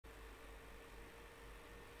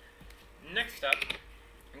Next up,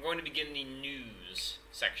 I'm going to begin the news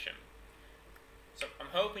section. So I'm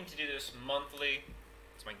hoping to do this monthly.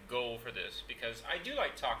 It's my goal for this, because I do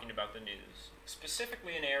like talking about the news,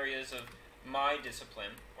 specifically in areas of my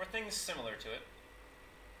discipline, or things similar to it,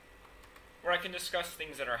 where I can discuss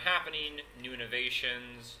things that are happening, new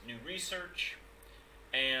innovations, new research,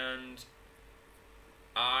 and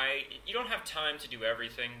you don't have time to do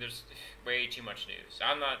everything. There's way too much news.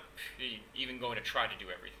 I'm not even going to try to do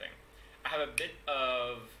everything. I have a bit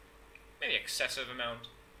of, maybe excessive amount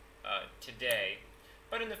today,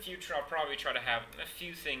 but in the future I'll probably try to have a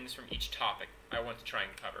few things from each topic I want to try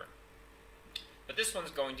and cover. But this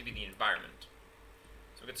one's going to be the environment.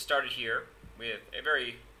 So we'll get started here with a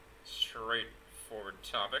very straightforward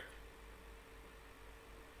topic.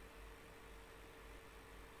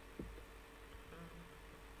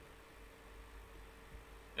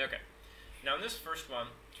 Okay, now in this first one,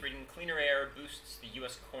 it's reading cleaner air boosts the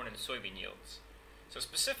U.S. corn and soybean yields. So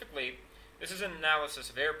specifically, this is an analysis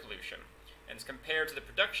of air pollution, and it's compared to the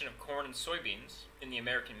production of corn and soybeans in the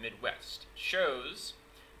American Midwest. It shows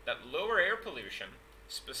that lower air pollution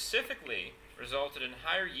specifically resulted in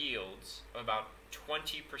higher yields of about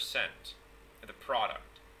 20% of the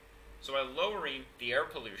product. So by lowering the air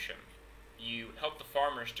pollution, you help the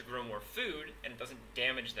farmers to grow more food, and it doesn't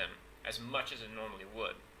damage them as much as it normally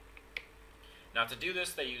would. Now to do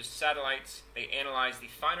this, they use satellites. They analyze the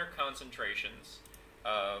finer concentrations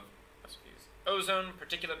of ozone,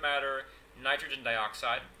 particulate matter, nitrogen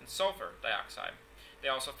dioxide, and sulfur dioxide. They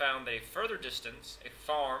also found that a further distance a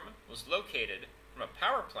farm was located from a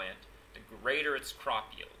power plant, the greater its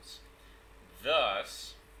crop yields.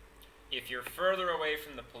 Thus, if you're further away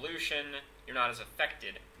from the pollution, you're not as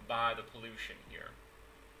affected by the pollution here.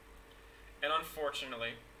 And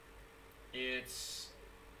unfortunately, it's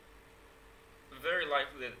very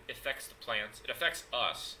likely that it affects the plants. It affects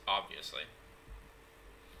us, obviously.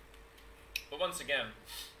 But once again,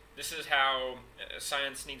 this is how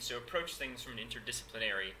science needs to approach things from an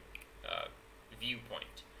interdisciplinary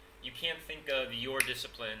viewpoint. You can't think of your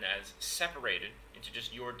discipline as separated into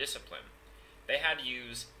just your discipline. They had to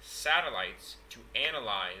use satellites to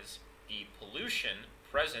analyze the pollution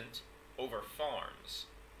present over farms.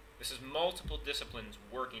 This is multiple disciplines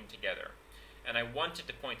working together. And I wanted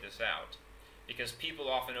to point this out, because people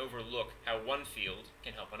often overlook how one field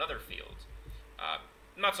can help another field.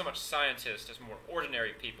 Not so much scientists as more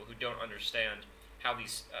ordinary people who don't understand how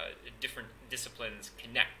these different disciplines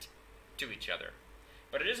connect to each other.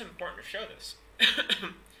 But it is important to show this.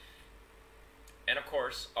 And of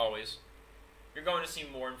course, always, you're going to see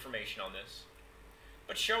more information on this.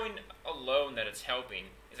 But showing alone that it's helping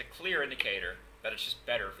is a clear indicator that it's just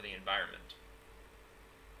better for the environment.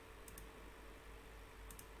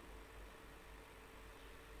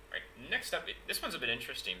 Right, next up, this one's a bit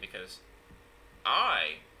interesting because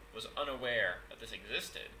I was unaware that this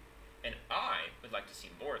existed, and I would like to see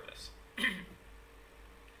more of this.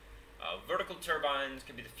 Vertical turbines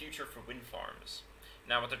can be the future for wind farms.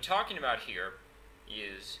 Now, what they're talking about here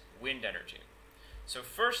is wind energy. So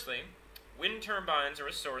firstly, wind turbines are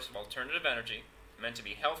a source of alternative energy meant to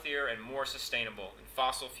be healthier and more sustainable than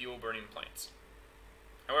fossil fuel burning plants.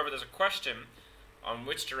 However, there's a question on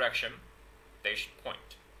which direction they should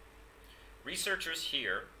point. Researchers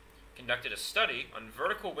here conducted a study on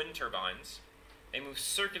vertical wind turbines. They move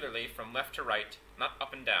circularly from left to right, not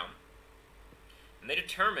up and down. And they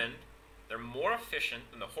determined they're more efficient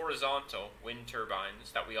than the horizontal wind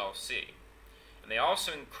turbines that we all see. And they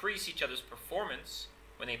also increase each other's performance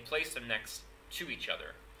when they place them next to each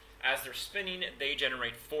other. As they're spinning, they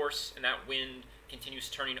generate force, and that wind continues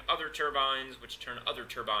turning other turbines, which turn other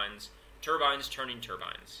turbines, turbines turning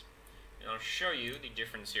turbines. And I'll show you the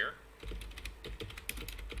difference here.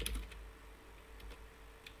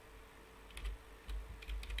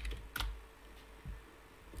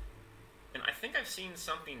 And I think I've seen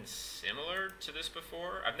something similar to this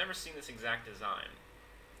before. I've never seen this exact design.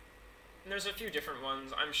 And there's a few different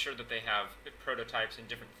ones. I'm sure that they have prototypes and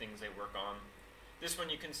different things they work on. This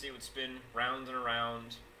one you can see would spin round and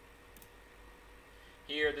around.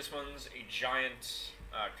 Here, this one's a giant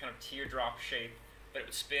kind of teardrop shape, but it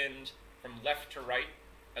would spin from left to right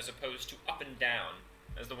as opposed to up and down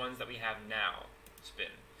as the ones that we have now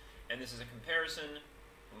spin. And this is a comparison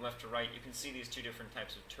from left to right. You can see these two different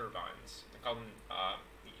types of turbines. They call them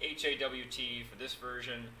the HAWT for this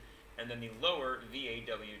version, and then the lower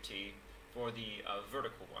VAWT for the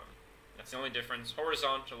vertical one. That's the only difference,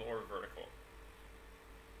 horizontal or vertical.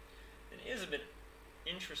 It is a bit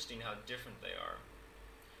interesting how different they are.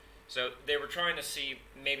 So they were trying to see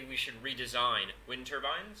maybe we should redesign wind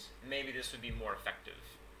turbines. Maybe this would be more effective.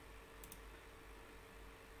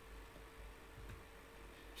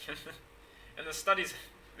 And the studies,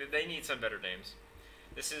 they need some better names.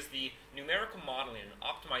 This is the numerical modeling and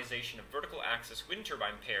optimization of vertical axis wind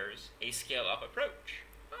turbine pairs, a scale-up approach.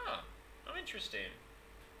 Ah, oh, interesting.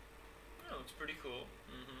 Oh, it's pretty cool.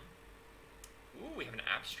 Ooh, we have an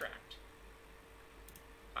abstract.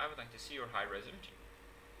 I would like to see your high-res imaging.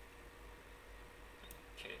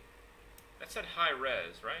 Okay. That said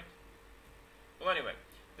high-res, right? Well, anyway,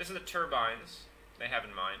 this is the turbines they have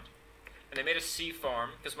in mind. And they made a sea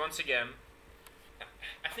farm, because once again,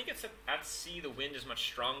 I think it's at sea the wind is much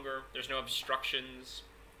stronger. There's no obstructions,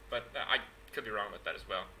 but I could be wrong with that as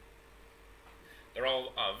well. They're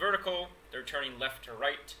all vertical. They're turning left to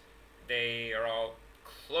right. They are all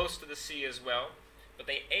close to the sea as well, but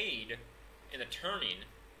they aid in the turning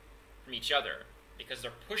from each other because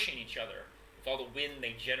they're pushing each other with all the wind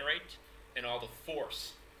they generate and all the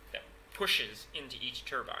force that pushes into each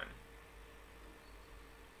turbine.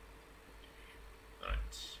 Alright.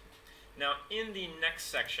 Now, in the next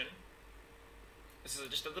section, this is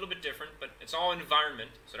just a little bit different, but it's all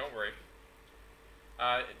environment, so don't worry.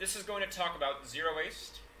 This is going to talk about zero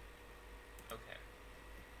waste. Okay.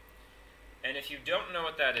 And if you don't know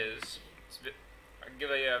what that is, I'll give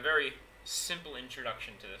a very simple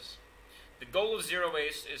introduction to this. The goal of zero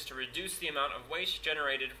waste is to reduce the amount of waste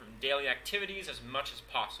generated from daily activities as much as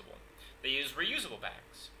possible. They use reusable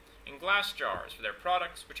bags and glass jars for their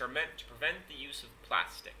products, which are meant to prevent the use of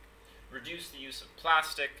plastic. Reduce the use of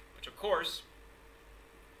plastic, which of course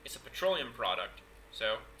is a petroleum product,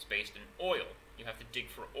 so it's based in oil. You have to dig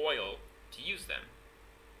for oil to use them.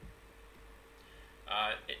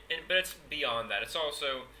 But it's beyond that. It's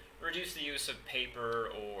also reduce the use of paper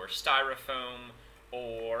or styrofoam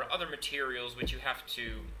or other materials which you have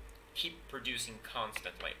to keep producing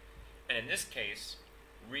constantly. And in this case,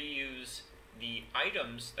 reuse the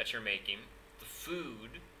items that you're making, the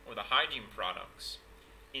food or the hygiene products,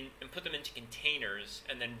 and put them into containers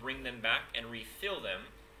and then bring them back and refill them.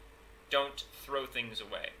 Don't throw things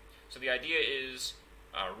away. So the idea is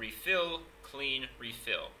refill, clean,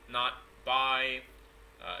 refill. Not buy,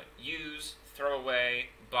 use, throw away,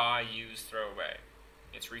 buy, use, throw away.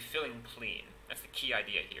 It's refilling clean. That's the key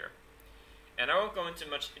idea here. And I won't go into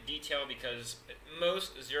much detail because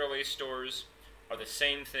most zero waste stores are the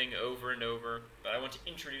same thing over and over, but I want to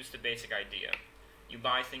introduce the basic idea. You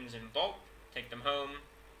buy things in bulk, take them home,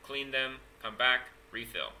 clean them, come back,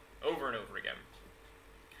 refill, over and over again.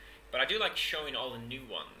 But I do like showing all the new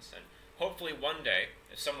ones, and hopefully one day,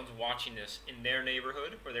 if someone's watching this in their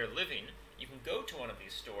neighborhood where they're living, you can go to one of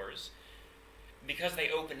these stores because they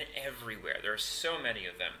open everywhere. There are so many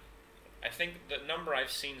of them. I think the number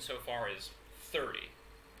I've seen so far is 30,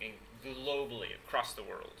 globally, across the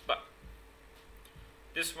world. But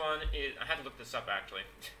this one is, I had to look this up actually.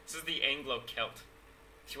 This is the Anglo-Celt,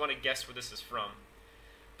 if you want to guess where this is from.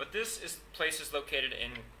 But this place is located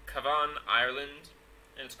in Cavan, Ireland,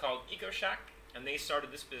 and it's called EcoShack, and they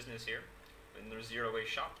started this business here in their zero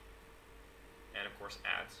waste shop, and of course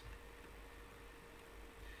ads.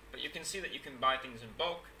 But you can see that you can buy things in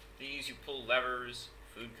bulk. These, you pull levers,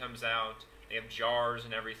 food comes out, they have jars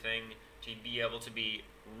and everything to be able to be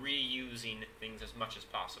reusing things as much as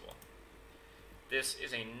possible. This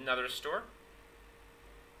is another store.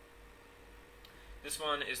 This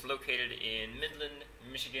one is located in Midland,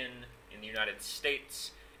 Michigan, in the United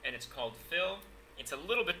States, and it's called Phil. It's a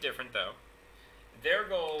little bit different though. Their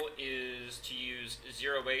goal is to use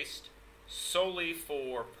zero waste solely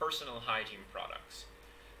for personal hygiene products.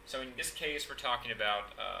 So in this case, we're talking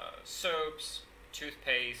about soaps,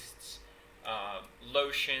 toothpastes,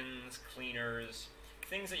 lotions, cleaners,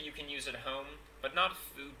 things that you can use at home, but not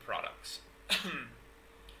food products.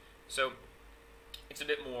 So it's a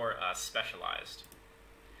bit more specialized.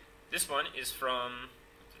 This one is from,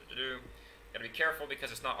 gotta be careful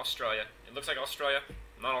because it's not Australia. It looks like Australia,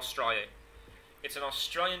 not Australia. It's an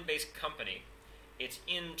Australian-based company. It's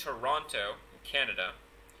in Toronto, Canada,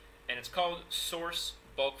 and it's called Source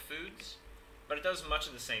Bulk Foods, but it does much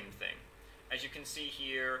of the same thing. As you can see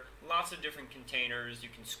here, lots of different containers. You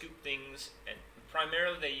can scoop things, and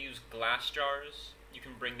primarily they use glass jars. You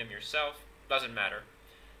can bring them yourself, doesn't matter.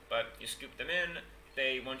 But you scoop them in.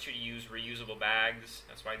 They want you to use reusable bags.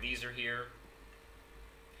 That's why these are here.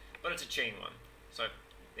 But it's a chain one. So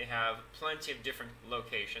they have plenty of different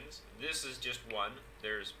locations. This is just one.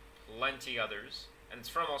 There's plenty others. And it's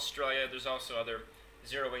from Australia. There's also other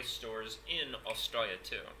zero waste stores in Australia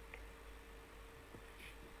too.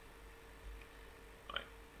 Alright.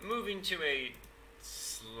 Moving to a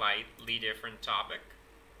slightly different topic.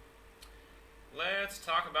 Let's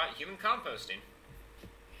talk about human composting.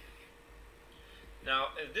 Now,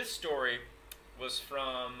 this story was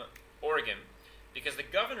from Oregon, because the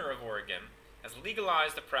governor of Oregon has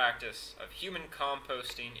legalized the practice of human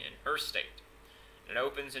composting in her state. It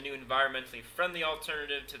opens a new environmentally friendly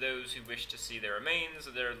alternative to those who wish to see the remains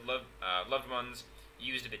of their loved ones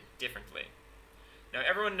used a bit differently. Now,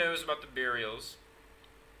 everyone knows about the burials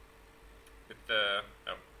with the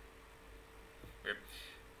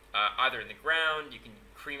either in the ground. You can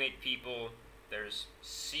cremate people. There's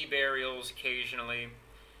sea burials occasionally.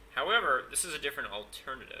 However, this is a different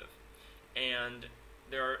alternative, and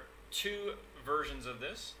there are two versions of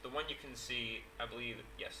this. The one you can see, I believe,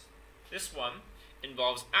 yes, this one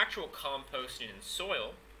involves actual composting in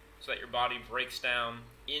soil so that your body breaks down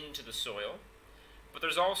into the soil. But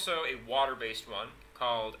there's also a water-based one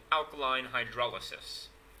called alkaline hydrolysis,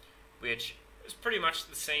 which is pretty much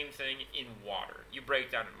the same thing in water. You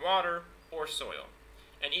break down in water or soil,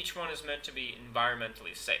 and each one is meant to be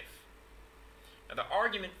environmentally safe. Now, the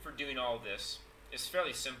argument for doing all this is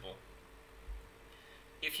fairly simple.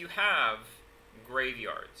 If you have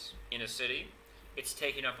graveyards in a city, it's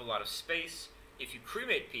taking up a lot of space. If you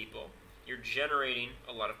cremate people, you're generating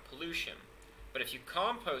a lot of pollution. But if you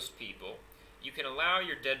compost people, you can allow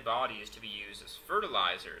your dead bodies to be used as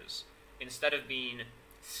fertilizers instead of being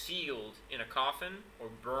sealed in a coffin or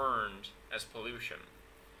burned as pollution.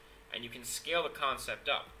 And you can scale the concept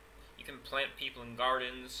up. You can plant people in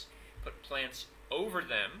gardens, put plants over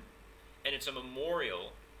them, and it's a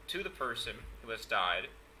memorial to the person who has died.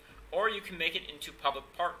 Or you can make it into public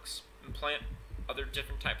parks and plant other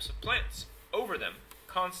different types of plants over them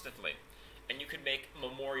constantly. And you could make a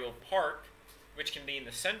memorial park, which can be in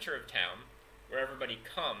the center of town, where everybody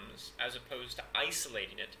comes, as opposed to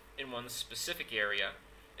isolating it in one specific area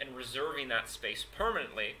and reserving that space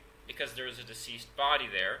permanently because there is a deceased body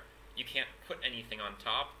there. You can't put anything on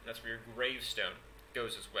top, and that's where your gravestone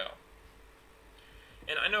goes as well.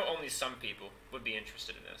 And I know only some people would be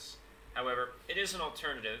interested in this. However, it is an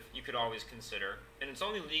alternative you could always consider, and it's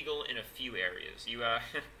only legal in a few areas. You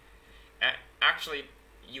actually,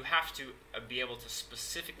 you have to be able to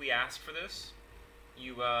specifically ask for this.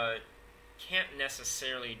 You can't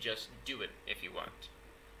necessarily just do it if you want.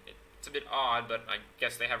 It's a bit odd, but I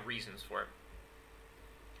guess they have reasons for it.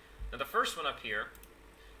 Now, the first one up here,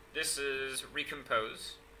 this is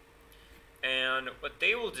Recompose, and what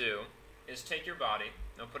they will do is take your body,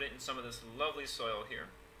 they'll put it in some of this lovely soil here.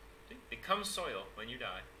 Become soil when you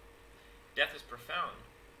die. Death is profound,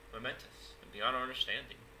 momentous, and beyond our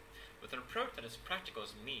understanding, with an approach that is practical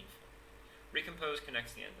and meaningful. Recompose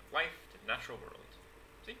connects the end of life to the natural world.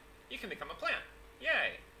 See? You can become a plant.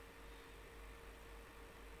 Yay!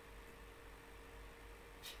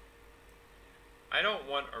 I don't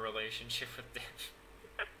want a relationship with death.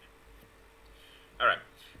 Alright,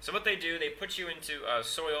 so what they do, they put you into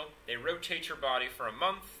soil, they rotate your body for a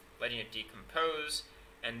month, letting it decompose,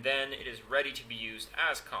 and then it is ready to be used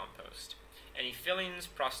as compost. Any fillings,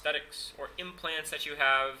 prosthetics, or implants that you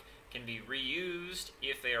have can be reused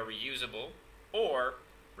if they are reusable, or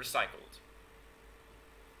recycled.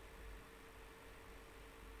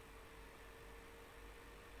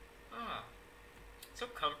 Ah, so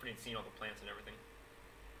comforting seeing all the plants and everything.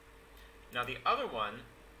 Now the other one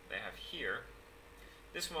they have here,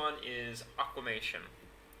 this one is Aquamation.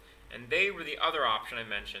 And they were the other option I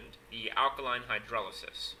mentioned, the alkaline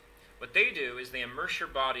hydrolysis. What they do is they immerse your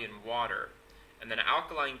body in water, and then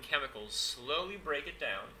alkaline chemicals slowly break it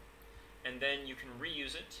down, and then you can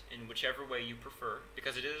reuse it in whichever way you prefer,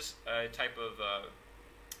 because it is a type of,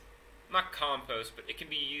 not compost, but it can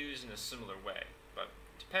be used in a similar way. But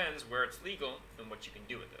it depends where it's legal and what you can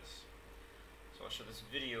do with this. So I'll show this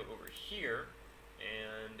video over here,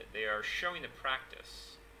 and they are showing the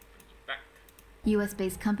practice. Back.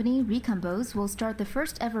 US-based company Recompose will start the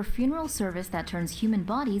first ever funeral service that turns human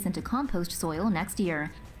bodies into compost soil next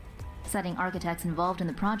year. Citing architects involved in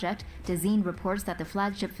the project, Dezeen reports that the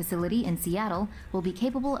flagship facility in Seattle will be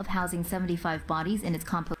capable of housing 75 bodies in its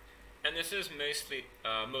compost. And this is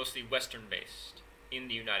mostly Western-based in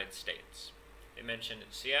the United States. They mentioned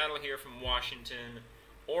Seattle here from Washington.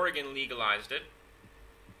 Oregon legalized it.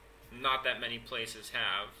 Not that many places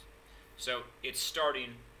have. So it's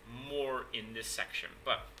starting more in this section.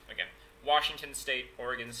 But again, Washington State,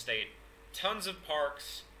 Oregon State, tons of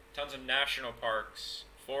parks, tons of national parks,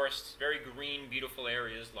 forests, very green, beautiful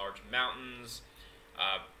areas, large mountains.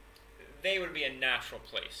 They would be a natural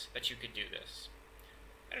place that you could do this.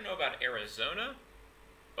 I don't know about Arizona,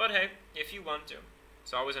 but hey, if you want to,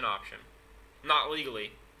 it's always an option. Not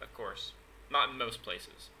legally, of course. Not in most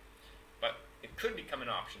places. But it could become an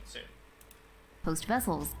option soon. Post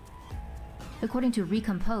vessels. According to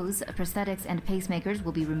Recompose, prosthetics and pacemakers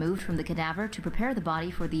will be removed from the cadaver to prepare the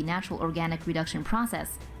body for the natural organic reduction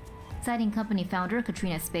process. Citing company founder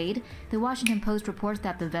Katrina Spade, the Washington Post reports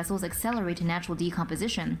that the vessels accelerate natural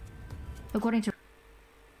decomposition. According to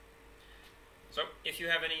So, if you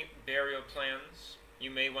have any burial plans, you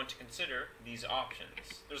may want to consider these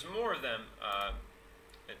options. There's more of them,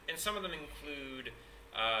 and some of them include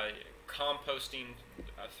composting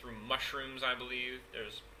through mushrooms, I believe.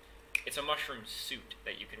 It's a mushroom suit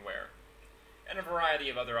that you can wear, and a variety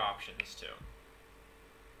of other options too.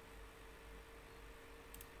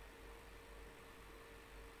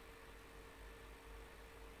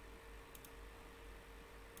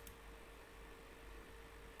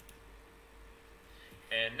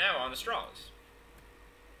 And now on the straws.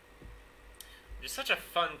 It's such a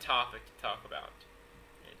fun topic to talk about.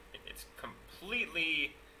 It's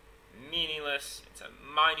completely meaningless, it's a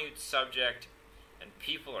minute subject, and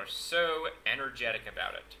people are so energetic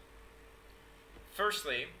about it.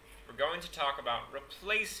 Firstly, we're going to talk about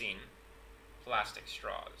replacing plastic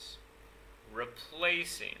straws.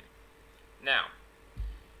 Replacing. Now,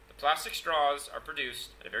 the plastic straws are produced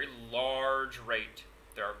at a very large rate.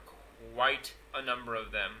 There are quite a number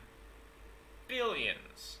of them.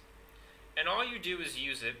 Billions. And all you do is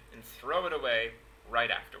use it and throw it away right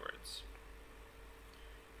afterwards.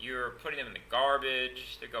 You're putting them in the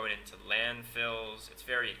garbage, they're going into landfills, it's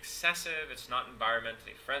very excessive, it's not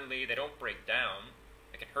environmentally friendly, they don't break down,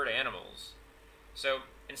 they can hurt animals. So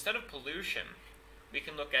instead of pollution, we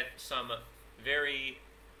can look at some very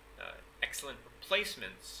excellent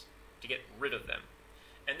replacements to get rid of them.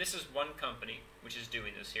 And this is one company which is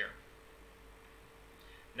doing this here.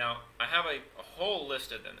 Now, I have a whole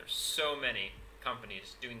list of them. There's so many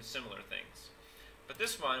companies doing similar things. But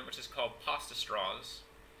this one, which is called pasta straws,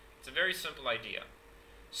 it's a very simple idea.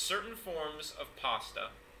 Certain forms of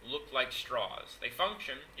pasta look like straws. They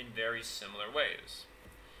function in very similar ways.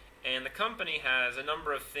 And the company has a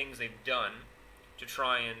number of things they've done to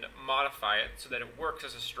try and modify it so that it works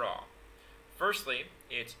as a straw. Firstly,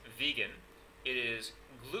 it's vegan. It is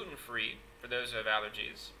gluten-free for those who have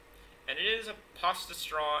allergies. And it is a pasta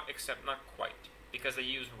straw, except not quite, because they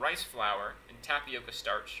use rice flour and tapioca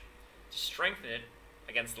starch to strengthen it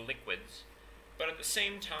against the liquids. But at the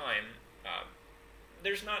same time,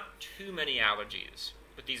 there's not too many allergies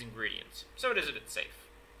with these ingredients, so it is a bit safe.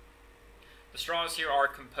 The straws here are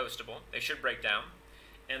compostable. They should break down.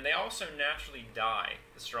 And they also naturally dye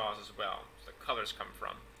the straws as well, so the colors come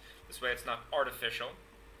from. This way it's not artificial.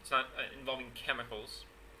 It's not involving chemicals.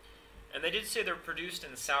 And they did say they're produced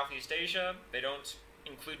in Southeast Asia. They don't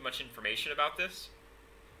include much information about this.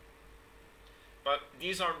 But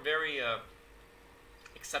these are very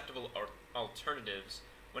acceptable alternatives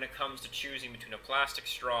when it comes to choosing between a plastic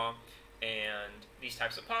straw and these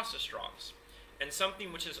types of pasta straws. And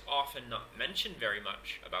something which is often not mentioned very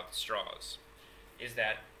much about the straws is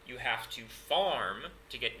that you have to farm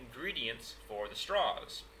to get ingredients for the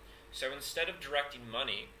straws. So instead of directing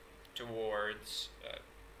money towards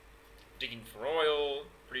digging for oil,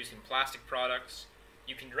 producing plastic products,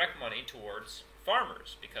 you can direct money towards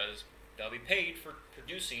farmers because they'll be paid for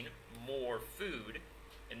producing more food,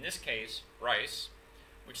 in this case, rice,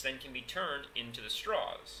 which then can be turned into the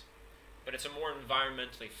straws. But it's a more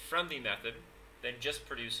environmentally friendly method than just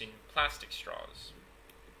producing plastic straws.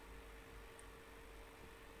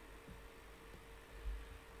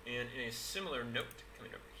 And in a similar note,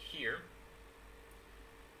 coming over here,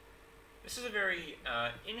 this is a very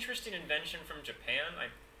interesting invention from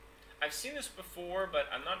Japan. I've seen this before, but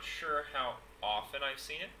I'm not sure how often I've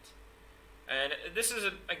seen it. And this is,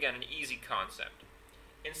 again, an easy concept.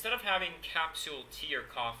 Instead of having capsule tea or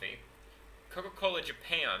coffee, Coca-Cola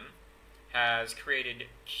Japan has created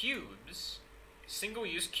cubes,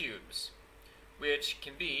 single-use cubes, which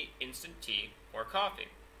can be instant tea or coffee.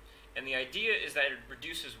 And the idea is that it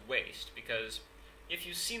reduces waste, because if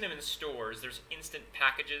you've seen them in stores, there's instant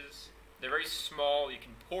packages. They're very small, you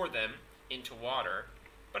can pour them into water,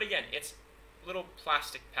 but again, it's little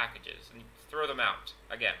plastic packages, and you throw them out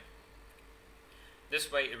again.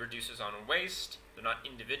 This way it reduces on waste, they're not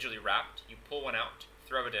individually wrapped, you pull one out,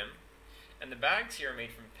 throw it in, and the bags here are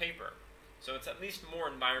made from paper, so it's at least more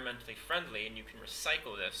environmentally friendly, and you can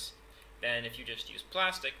recycle this than if you just use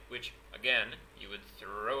plastic, which, again, you would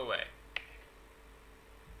throw away.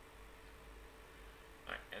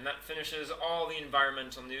 Alright, and that finishes all the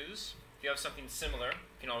environmental news. If you have something similar,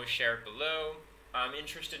 you can always share it below. I'm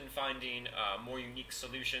interested in finding more unique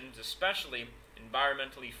solutions, especially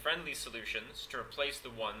environmentally friendly solutions, to replace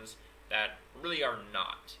the ones that really are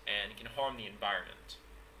not and can harm the environment.